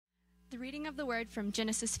The reading of the word from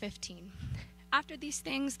Genesis 15. After these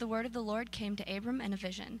things, the word of the Lord came to Abram in a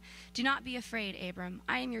vision. Do not be afraid, Abram.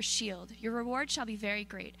 I am your shield. Your reward shall be very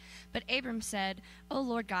great. But Abram said, O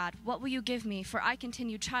Lord God, what will you give me? For I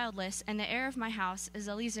continue childless, and the heir of my house is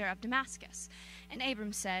Eliezer of Damascus. And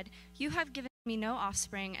Abram said, You have given me no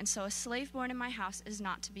offspring, and so a slave born in my house is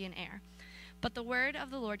not to be an heir. But the word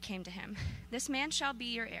of the Lord came to him. This man shall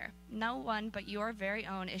be your heir. No one but your very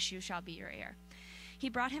own issue shall be your heir. He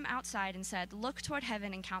brought him outside and said, Look toward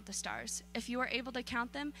heaven and count the stars. If you are able to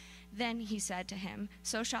count them, then he said to him,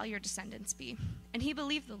 So shall your descendants be. And he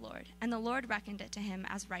believed the Lord, and the Lord reckoned it to him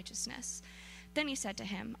as righteousness. Then he said to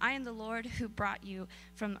him, I am the Lord who brought you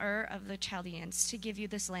from Ur of the Chaldeans to give you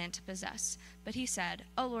this land to possess. But he said,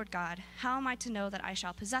 O Lord God, how am I to know that I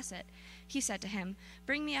shall possess it? He said to him,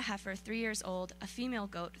 Bring me a heifer 3 years old, a female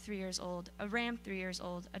goat 3 years old, a ram 3 years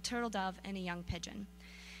old, a turtle dove, and a young pigeon.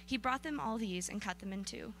 He brought them all these and cut them in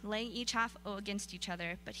two, laying each half against each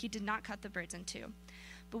other, but he did not cut the birds in two.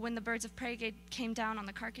 But when the birds of prey came down on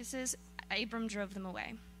the carcasses, Abram drove them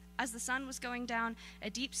away. As the sun was going down, a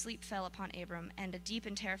deep sleep fell upon Abram, and a deep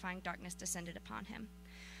and terrifying darkness descended upon him.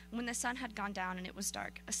 When the sun had gone down and it was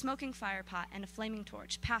dark, a smoking firepot and a flaming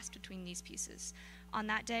torch passed between these pieces. On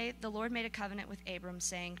that day, the Lord made a covenant with Abram,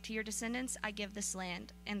 saying, To your descendants I give this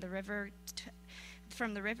land, and the river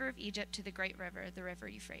from the river of Egypt to the great river, the river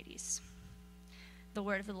Euphrates. The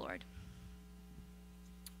word of the Lord.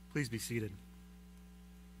 Please be seated.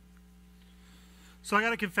 So I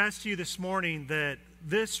got to confess to you this morning that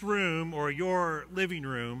this room, or your living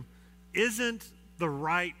room, isn't the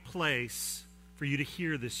right place for you to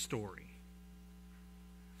hear this story.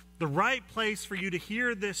 The right place for you to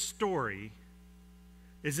hear this story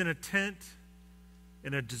is in a tent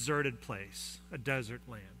in a deserted place, a desert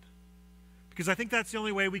land. Because I think that's the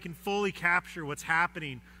only way we can fully capture what's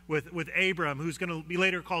happening with Abram, who's going to be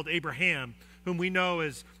later called Abraham, whom we know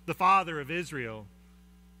as the father of Israel,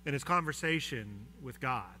 in his conversation with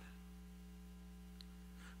God.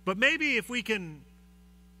 But maybe if we can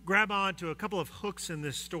grab onto a couple of hooks in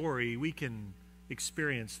this story, we can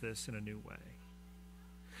experience this in a new way.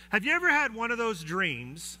 Have you ever had one of those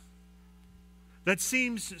dreams that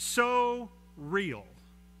seems so real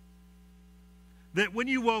that when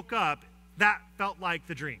you woke up, that felt like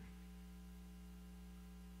the dream?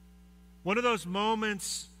 One of those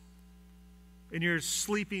moments in your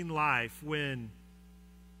sleeping life when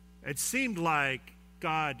it seemed like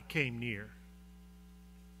God came near.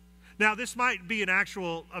 Now, this might be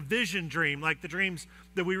a vision dream, like the dreams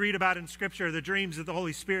that we read about in Scripture, the dreams that the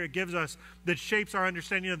Holy Spirit gives us that shapes our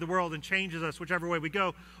understanding of the world and changes us whichever way we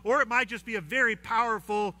go. Or it might just be a very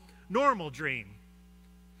powerful, normal dream.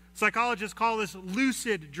 Psychologists call this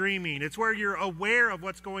lucid dreaming. It's where you're aware of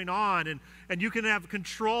what's going on, and you can have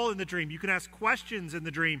control in the dream. You can ask questions in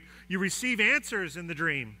the dream. You receive answers in the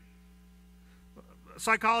dream.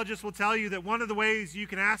 Psychologists will tell you that one of the ways you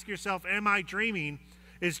can ask yourself, am I dreaming,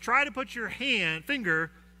 is try to put your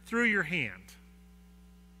finger through your hand.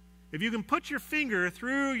 If you can put your finger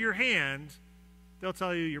through your hand, they'll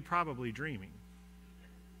tell you you're probably dreaming.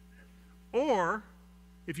 Or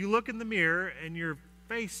if you look in the mirror and your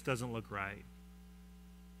face doesn't look right.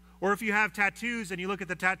 Or if you have tattoos and you look at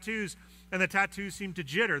the tattoos and the tattoos seem to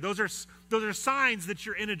jitter. Those are signs that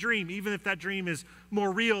you're in a dream, even if that dream is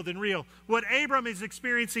more real than real. What Abram is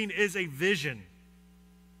experiencing is a vision.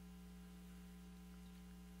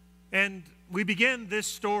 And we begin this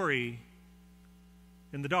story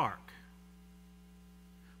in the dark,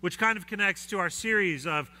 which kind of connects to our series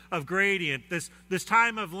of Gradient. This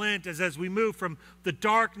time of Lent is as we move from the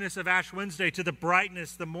darkness of Ash Wednesday to the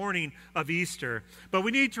brightness, the morning of Easter. But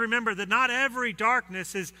we need to remember that not every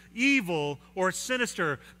darkness is evil or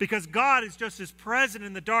sinister, because God is just as present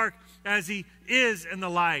in the dark as he is in the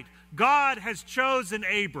light. God has chosen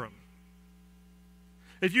Abram.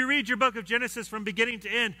 If you read your book of Genesis from beginning to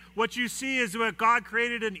end, what you see is what God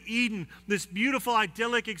created in Eden, this beautiful,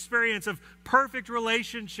 idyllic experience of perfect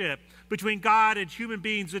relationship between God and human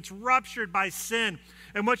beings. It's ruptured by sin.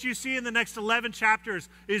 And what you see in the next 11 chapters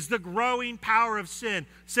is the growing power of sin.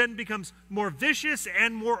 Sin becomes more vicious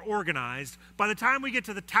and more organized. By the time we get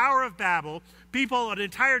to the Tower of Babel, people, an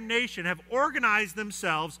entire nation, have organized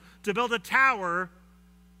themselves to build a tower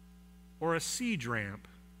or a siege ramp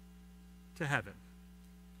to heaven.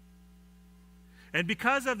 And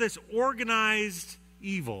because of this organized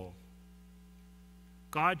evil,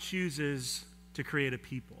 God chooses to create a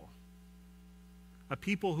people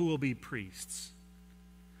who will be priests,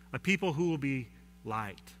 a people who will be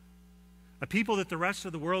light, a people that the rest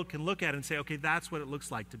of the world can look at and say, okay, that's what it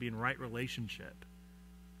looks like to be in right relationship,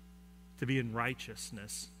 to be in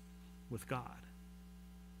righteousness with God.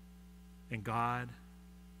 And God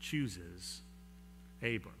chooses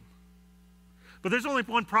Abram. But there's only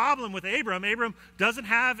one problem with Abram. Abram doesn't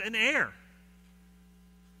have an heir.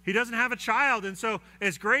 He doesn't have a child. And so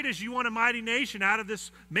as great as you want a mighty nation out of this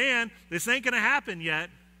man, this ain't going to happen yet.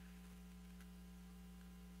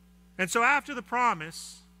 And so after the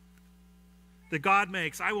promise that God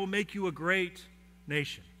makes, I will make you a great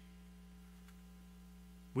nation,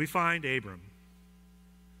 we find Abram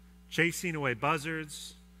chasing away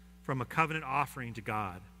buzzards from a covenant offering to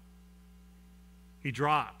God. He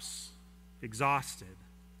drops, exhausted,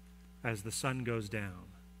 as the sun goes down.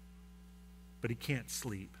 But he can't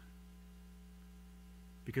sleep.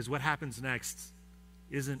 Because what happens next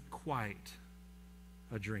isn't quite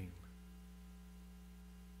a dream.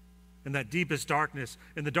 In that deepest darkness,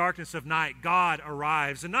 in the darkness of night, God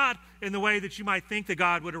arrives. And not in the way that you might think that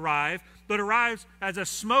God would arrive, but arrives as a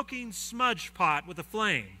smoking smudge pot with a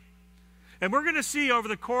flame. And we're going to see over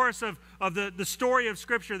the course of the story of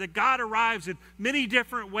Scripture that God arrives in many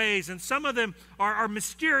different ways. And some of them are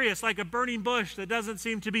mysterious, like a burning bush that doesn't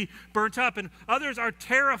seem to be burnt up. And others are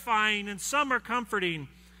terrifying, and some are comforting.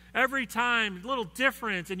 Every time, a little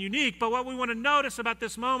different and unique. But what we want to notice about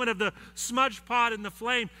this moment of the smudge pot and the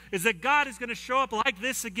flame is that God is going to show up like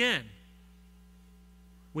this again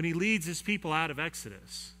when he leads his people out of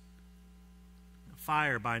Exodus. A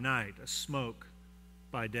fire by night, a smoke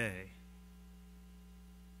by day.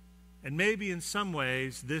 And maybe in some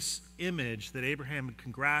ways, this image that Abraham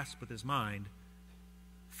can grasp with his mind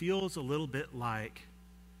feels a little bit like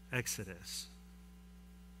Exodus.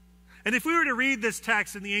 And if we were to read this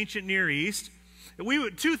text in the ancient Near East,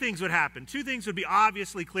 two things would happen. Two things would be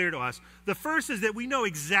obviously clear to us. The first is that we know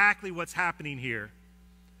exactly what's happening here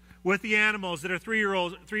with the animals that are 3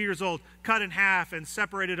 years old, cut in half and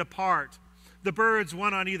separated apart. The birds,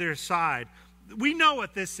 one on either side. We know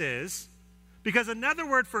what this is, because another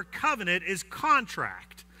word for covenant is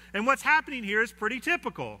contract. And what's happening here is pretty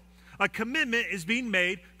typical. A commitment is being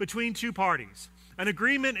made between two parties. An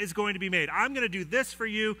agreement is going to be made. I'm going to do this for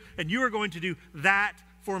you, and you are going to do that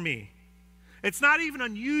for me. It's not even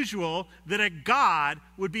unusual that a God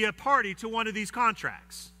would be a party to one of these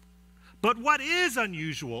contracts. But what is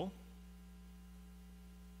unusual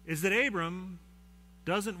is that Abram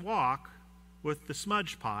doesn't walk with the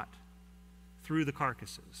smudge pot through the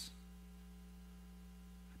carcasses.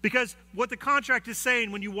 Because what the contract is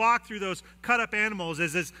saying when you walk through those cut-up animals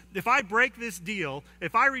is if I break this deal,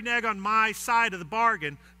 if I renege on my side of the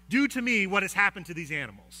bargain, do to me what has happened to these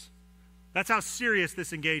animals. That's how serious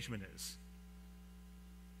this engagement is.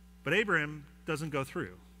 But Abraham doesn't go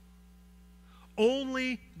through.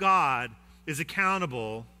 Only God is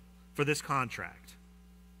accountable for this contract.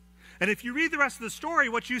 And if you read the rest of the story,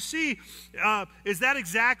 what you see is that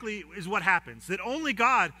exactly is what happens. That only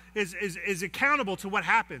God is accountable to what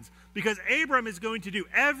happens. Because Abram is going to do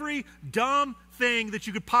every dumb thing that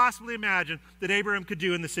you could possibly imagine that Abraham could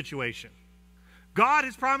do in this situation. God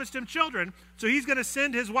has promised him children, so he's going to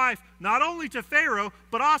send his wife not only to Pharaoh,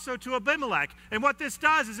 but also to Abimelech. And what this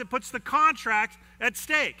does is it puts the contract at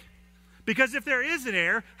stake. Because if there is an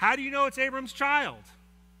heir, how do you know it's Abram's child?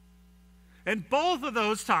 And both of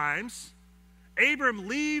those times, Abram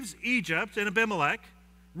leaves Egypt and Abimelech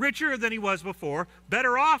richer than he was before,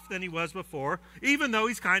 better off than he was before, even though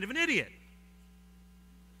he's kind of an idiot.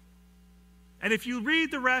 And if you read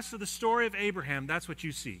the rest of the story of Abraham, that's what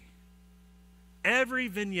you see. Every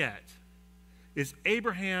vignette is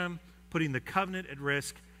Abraham putting the covenant at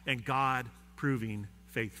risk and God proving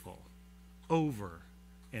faithful over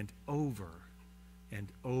and over and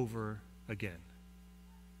over again.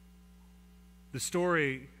 The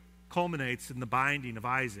story culminates in the binding of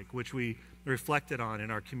Isaac, which we reflected on in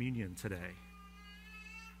our communion today.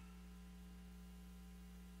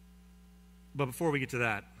 But before we get to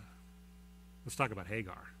that, let's talk about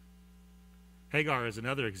Hagar. Hagar is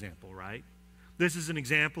another example, right? This is an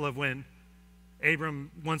example of when Abram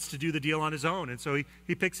wants to do the deal on his own. And so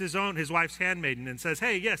he picks his wife's handmaiden, and says,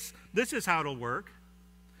 hey, yes, this is how it'll work.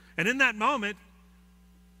 And in that moment,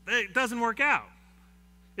 it doesn't work out.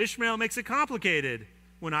 Ishmael makes it complicated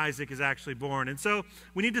when Isaac is actually born. And so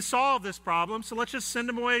we need to solve this problem, so let's just send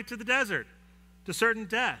him away to the desert, to certain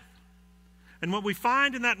death. And what we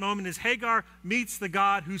find in that moment is Hagar meets the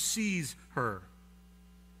God who sees her.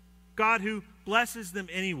 God who blesses them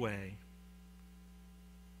anyway.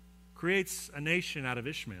 Creates a nation out of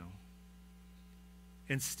Ishmael.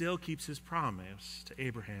 And still keeps his promise to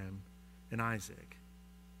Abraham and Isaac.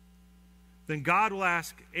 Then God will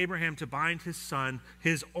ask Abraham to bind his son,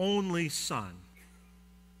 his only son.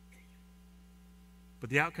 But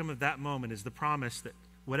the outcome of that moment is the promise that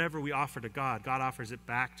whatever we offer to God, God offers it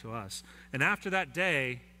back to us. And after that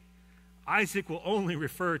day, Isaac will only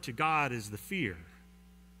refer to God as the fear,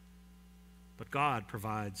 but God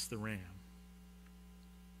provides the ram.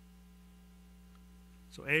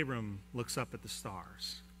 So Abram looks up at the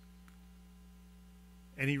stars,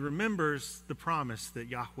 and he remembers the promise that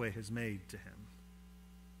Yahweh has made to him.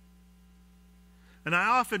 And I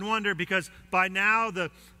often wonder, because by now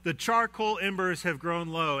the charcoal embers have grown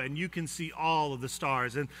low and you can see all of the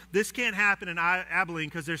stars. And this can't happen in Abilene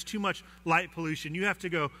because there's too much light pollution. You have to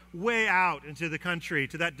go way out into the country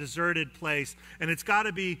to that deserted place. And it's got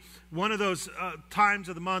to be one of those times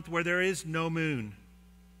of the month where there is no moon.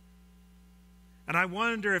 And I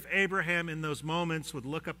wonder if Abraham in those moments would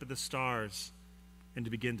look up at the stars and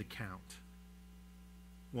to begin to count.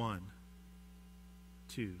 1,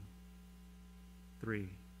 2, 3,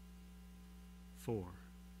 4.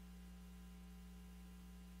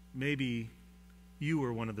 Maybe you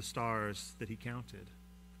were one of the stars that he counted.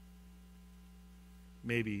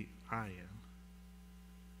 Maybe I am.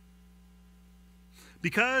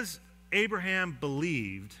 Because Abraham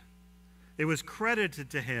believed, it was credited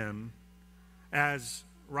to him as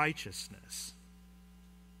righteousness.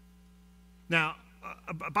 Now,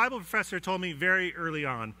 a Bible professor told me very early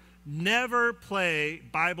on, never play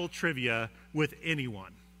Bible trivia with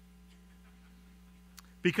anyone.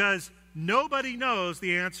 Because nobody knows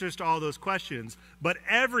the answers to all those questions, but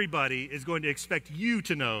everybody is going to expect you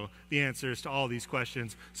to know the answers to all these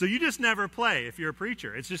questions. So you just never play if you're a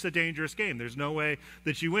preacher. It's just a dangerous game. There's no way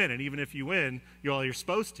that you win. And even if you win, you're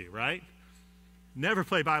supposed to, right? Never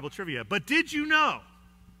play Bible trivia. But did you know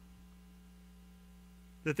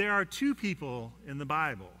that there are two people in the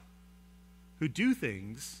Bible who do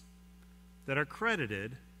things that are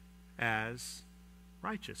credited as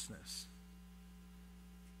righteousness?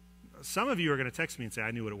 Some of you are going to text me and say,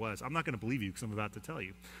 I knew what it was. I'm not going to believe you because I'm about to tell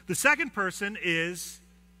you. The second person is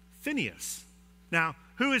Phinehas. Now,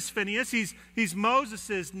 who is Phinehas? He's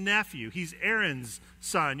Moses' nephew. He's Aaron's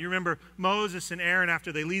son. You remember Moses and Aaron,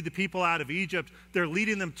 after they lead the people out of Egypt, they're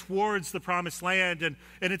leading them towards the promised land. And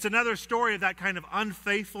it's another story of that kind of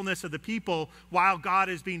unfaithfulness of the people while God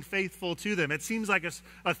is being faithful to them. It seems like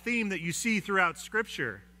a theme that you see throughout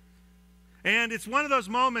Scripture. And it's one of those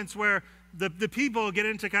moments where the people get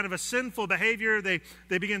into kind of a sinful behavior. They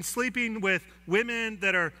begin sleeping with women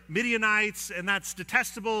that are Midianites, and that's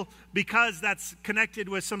detestable because that's connected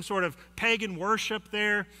with some sort of pagan worship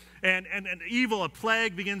there. And evil, a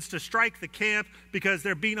plague, begins to strike the camp because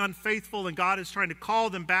they're being unfaithful, and God is trying to call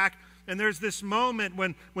them back. And there's this moment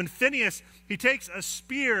when Phinehas, he takes a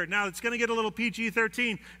spear. Now it's going to get a little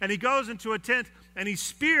PG-13, and he goes into a tent, and he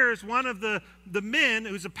spears one of the men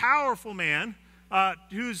who's a powerful man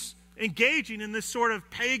who's engaging in this sort of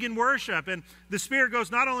pagan worship. And the spear goes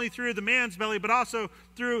not only through the man's belly, but also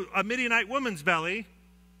through a Midianite woman's belly.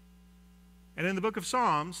 And in the book of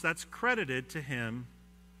Psalms, that's credited to him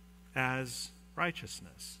as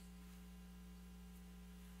righteousness.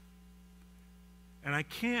 And I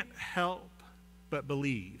can't help but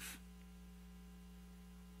believe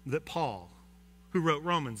that Paul, who wrote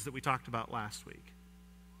Romans that we talked about last week,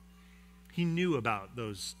 he knew about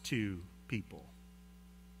those two people.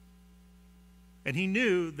 And he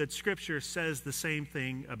knew that Scripture says the same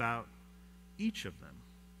thing about each of them.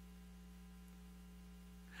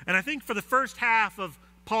 And I think for the first half of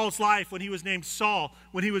Paul's life, when he was named Saul,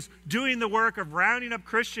 when he was doing the work of rounding up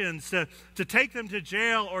Christians to take them to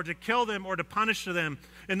jail or to kill them or to punish them,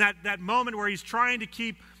 in that moment where he's trying to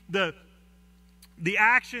keep the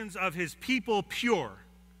actions of his people pure,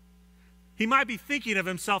 he might be thinking of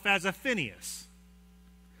himself as a Phinehas.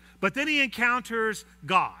 But then he encounters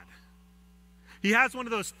God. He has one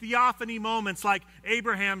of those theophany moments like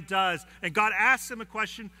Abraham does, and God asks him a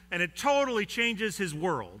question, and it totally changes his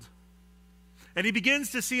world. And he begins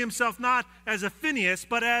to see himself not as a Phinehas,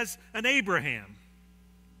 but as an Abraham.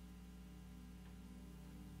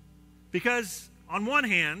 Because on one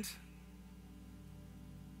hand,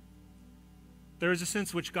 there is a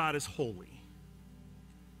sense in which God is holy.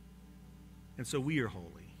 And so we are holy.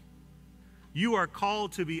 You are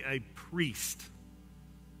called to be a priest.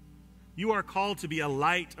 You are called to be a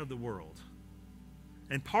light of the world.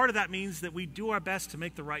 And part of that means that we do our best to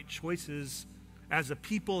make the right choices as a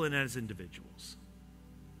people and as individuals.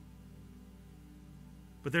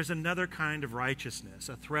 But there's another kind of righteousness,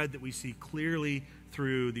 a thread that we see clearly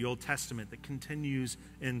through the Old Testament that continues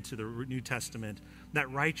into the New Testament.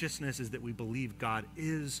 That righteousness is that we believe God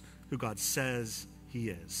is who God says he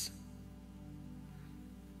is.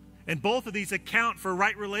 And both of these account for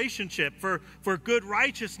right relationship, for good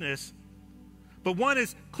righteousness. But one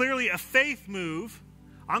is clearly a faith move.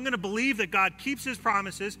 I'm going to believe that God keeps his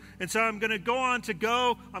promises, and so I'm going to I'm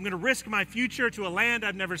going to risk my future to a land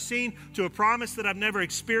I've never seen, to a promise that I've never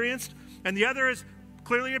experienced. And the other is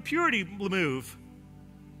clearly a purity move.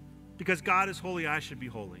 Because God is holy, I should be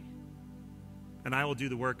holy. And I will do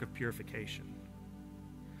the work of purification.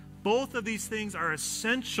 Both of these things are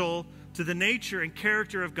essential to the nature and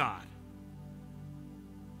character of God.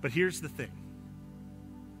 But here's the thing.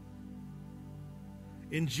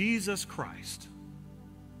 In Jesus Christ,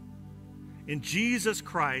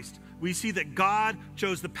 we see that God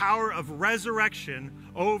chose the power of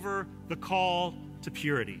resurrection over the call to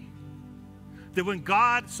purity. That when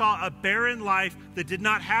God saw a barren life that did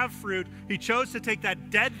not have fruit, he chose to take that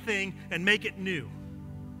dead thing and make it new,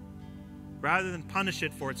 rather than punish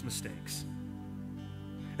it for its mistakes.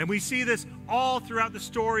 And we see this all throughout the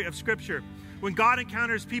story of Scripture. When God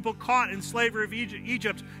encounters people caught in slavery of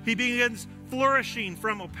Egypt, he begins flourishing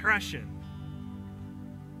from oppression.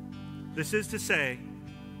 This is to say,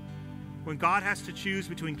 when God has to choose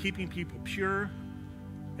between keeping people pure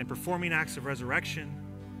and performing acts of resurrection,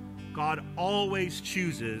 God always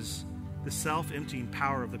chooses the self-emptying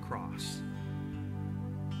power of the cross.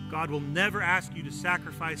 God will never ask you to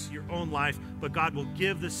sacrifice your own life, but God will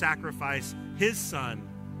give the sacrifice, his Son,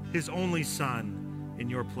 his only Son, in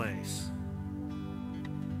your place.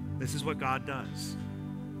 This is what God does.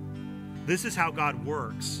 This is how God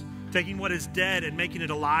works. Taking what is dead and making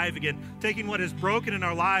it alive again. Taking what is broken in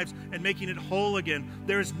our lives and making it whole again.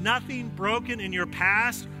 There is nothing broken in your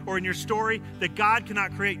past or in your story that God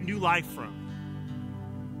cannot create new life from.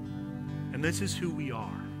 And this is who we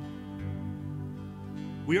are.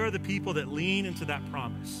 We are the people that lean into that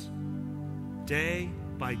promise. Day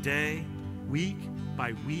by day, week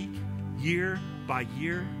by week, year by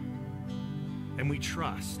year. And we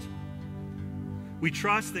trust. We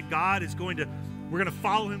trust that God is we're going to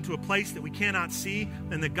follow him to a place that we cannot see,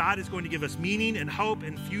 and that God is going to give us meaning and hope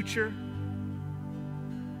and future.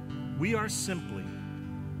 We are simply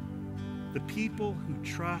the people who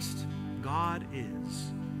trust God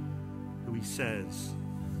is who he says